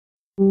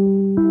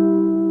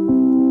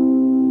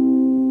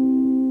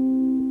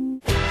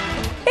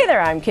Hey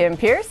there, I'm Kim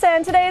Pierce,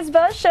 and today's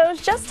Buzz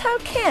shows just how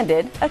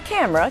candid a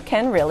camera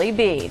can really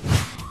be.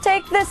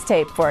 Take this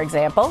tape, for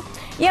example.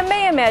 You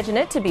may imagine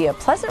it to be a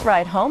pleasant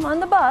ride home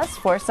on the bus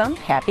for some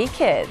happy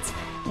kids.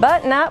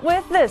 But not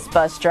with this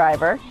bus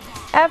driver.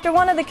 After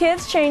one of the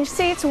kids changed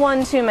seats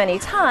one too many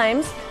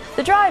times,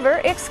 the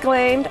driver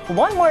exclaimed,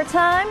 "One more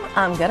time,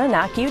 I'm gonna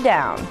knock you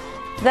down."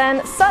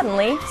 Then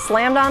suddenly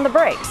slammed on the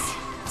brakes,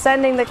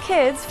 sending the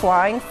kids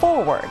flying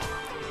forward.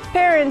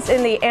 Parents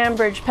in the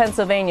Ambridge,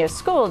 Pennsylvania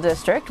school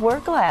district were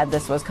glad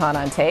this was caught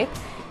on tape,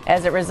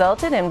 as it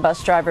resulted in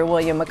bus driver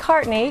William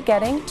McCartney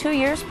getting 2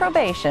 years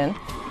probation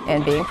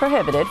and being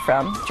prohibited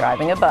from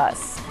driving a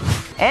bus.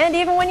 And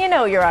even when you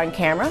know you're on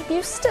camera,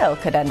 you still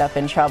could end up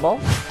in trouble,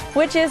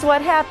 which is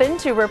what happened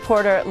to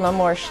reporter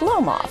Lamor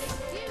Shlomoff.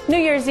 New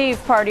Year's Eve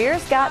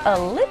partiers got a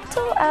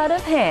little out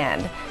of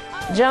hand,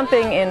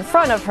 jumping in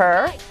front of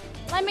her.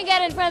 Let me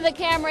get in front of the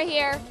camera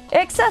here.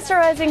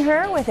 Accessorizing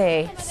her with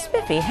a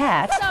spiffy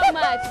hat. So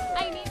much.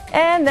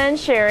 And then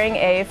sharing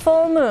a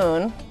full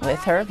moon with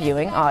her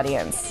viewing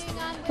audience.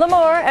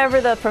 Lamor, ever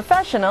the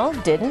professional,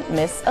 didn't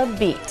miss a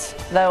beat,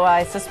 though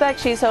I suspect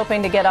she's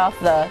hoping to get off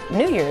the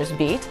New Year's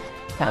beat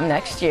come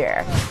next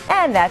year.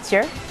 And that's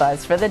your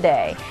Buzz for the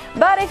day.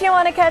 But if you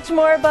want to catch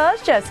more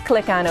Buzz, just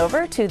click on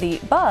over to the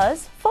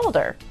Buzz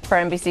folder. For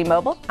NBC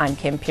Mobile, I'm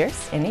Kim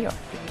Pierce in New York.